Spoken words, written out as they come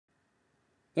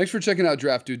Thanks for checking out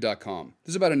DraftDude.com.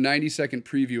 This is about a 90-second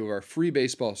preview of our free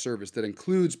baseball service that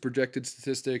includes projected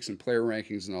statistics and player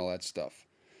rankings and all that stuff.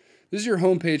 This is your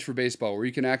homepage for baseball where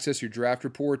you can access your draft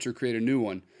reports or create a new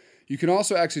one. You can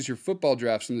also access your football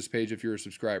drafts from this page if you're a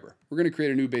subscriber. We're going to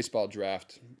create a new baseball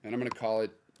draft, and I'm going to call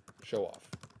it Show Off.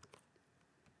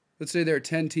 Let's say there are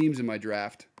 10 teams in my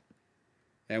draft,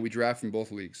 and we draft from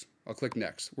both leagues. I'll click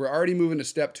Next. We're already moving to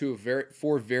step 2 of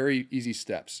 4 very easy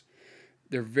steps.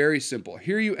 They're very simple.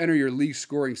 Here you enter your league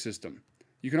scoring system.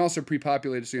 You can also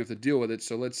pre-populate it so you don't have to deal with it.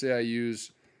 So let's say I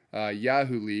use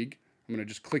Yahoo League. I'm going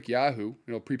to just click Yahoo.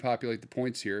 It'll pre-populate the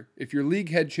points here. If your league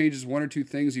head changes 1 or 2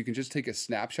 things, you can just take a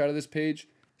snapshot of this page,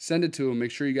 send it to him,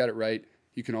 make sure you got it right.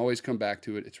 You can always come back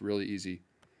to it. It's really easy.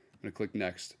 I'm going to click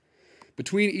Next.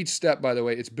 Between each step, by the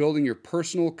way, it's building your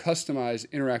personal, customized,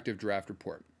 interactive draft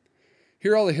report.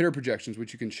 Here are all the hitter projections,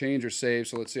 which you can change or save.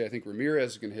 So let's say I think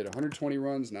Ramirez is going to hit 120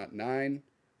 runs, not 9.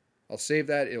 I'll save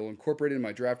that. It'll incorporate it in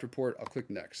my draft report. I'll click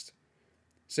Next.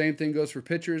 Same thing goes for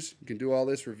pitchers. You can do all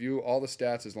this, review all the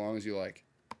stats as long as you like.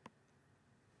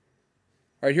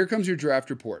 All right, here comes your draft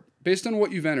report. Based on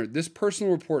what you've entered, this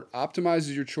personal report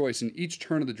optimizes your choice in each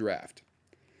turn of the draft.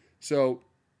 So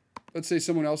let's say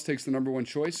someone else takes the number 1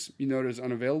 choice. You note it is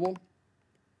unavailable.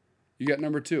 You got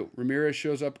number 2. Ramirez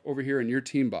shows up over here in your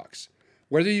team box.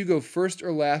 Whether you go first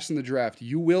or last in the draft,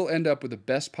 you will end up with the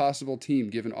best possible team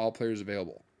given all players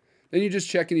available. Then you just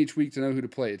check in each week to know who to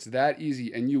play. It's that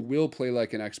easy, and you will play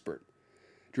like an expert.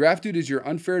 DraftDude is your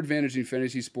unfair advantage in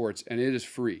fantasy sports, and it is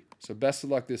free. So best of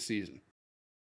luck this season.